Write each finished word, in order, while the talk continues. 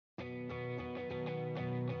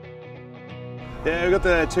Yeah, we've got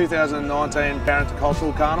the 2019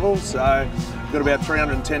 Intercultural Carnival, so we've got about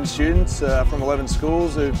 310 students from 11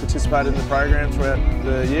 schools who participated in the program throughout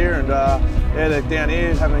the year, and yeah, they're down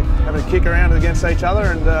here having a kick around against each other,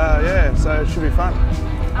 and yeah, so it should be fun.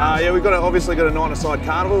 Yeah, we've obviously got a 9-a-side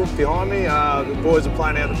carnival behind me. The boys are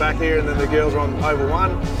playing out the back here, and then the girls are on Oval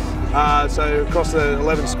 1. So across the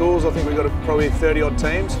 11 schools, I think we've got probably 30-odd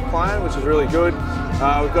teams playing, which is really good.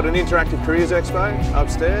 We've got an interactive careers expo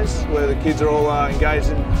upstairs where the kids are all engaged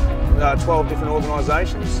in 12 different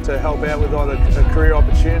organisations to help out with either career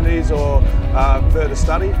opportunities or further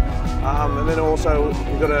study. And then also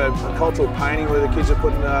we've got a cultural painting where the kids are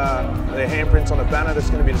putting their handprints on a banner that's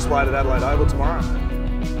going to be displayed at Adelaide Oval tomorrow.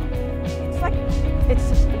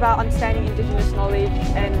 It's about understanding Indigenous knowledge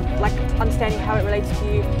and understanding how it relates to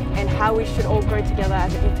you and how we should all grow together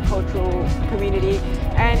as an intercultural community.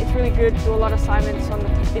 And it's really good to do a lot of assignments on the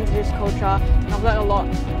Indigenous culture, and I've learned a lot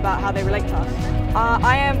about how they relate to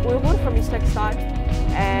us. We're all from East Pakistan,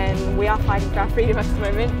 and we are fighting for our freedom at the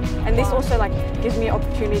moment. And this also gives me an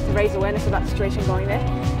opportunity to raise awareness about the situation going there.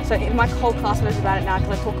 So my whole class knows about it now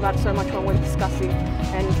because I talk about it so much when we're discussing,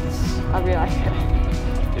 and I really like it.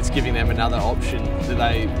 It's giving them another option that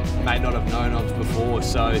they may not have known of before.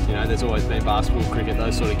 So, you know, there's always been basketball, cricket,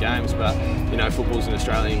 those sort of games, but, you know, football's an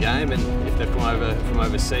Australian game, and if they've come over from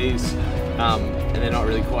overseas and they're not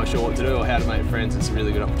really quite sure what to do or how to make friends, it's a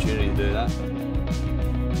really good opportunity to do that.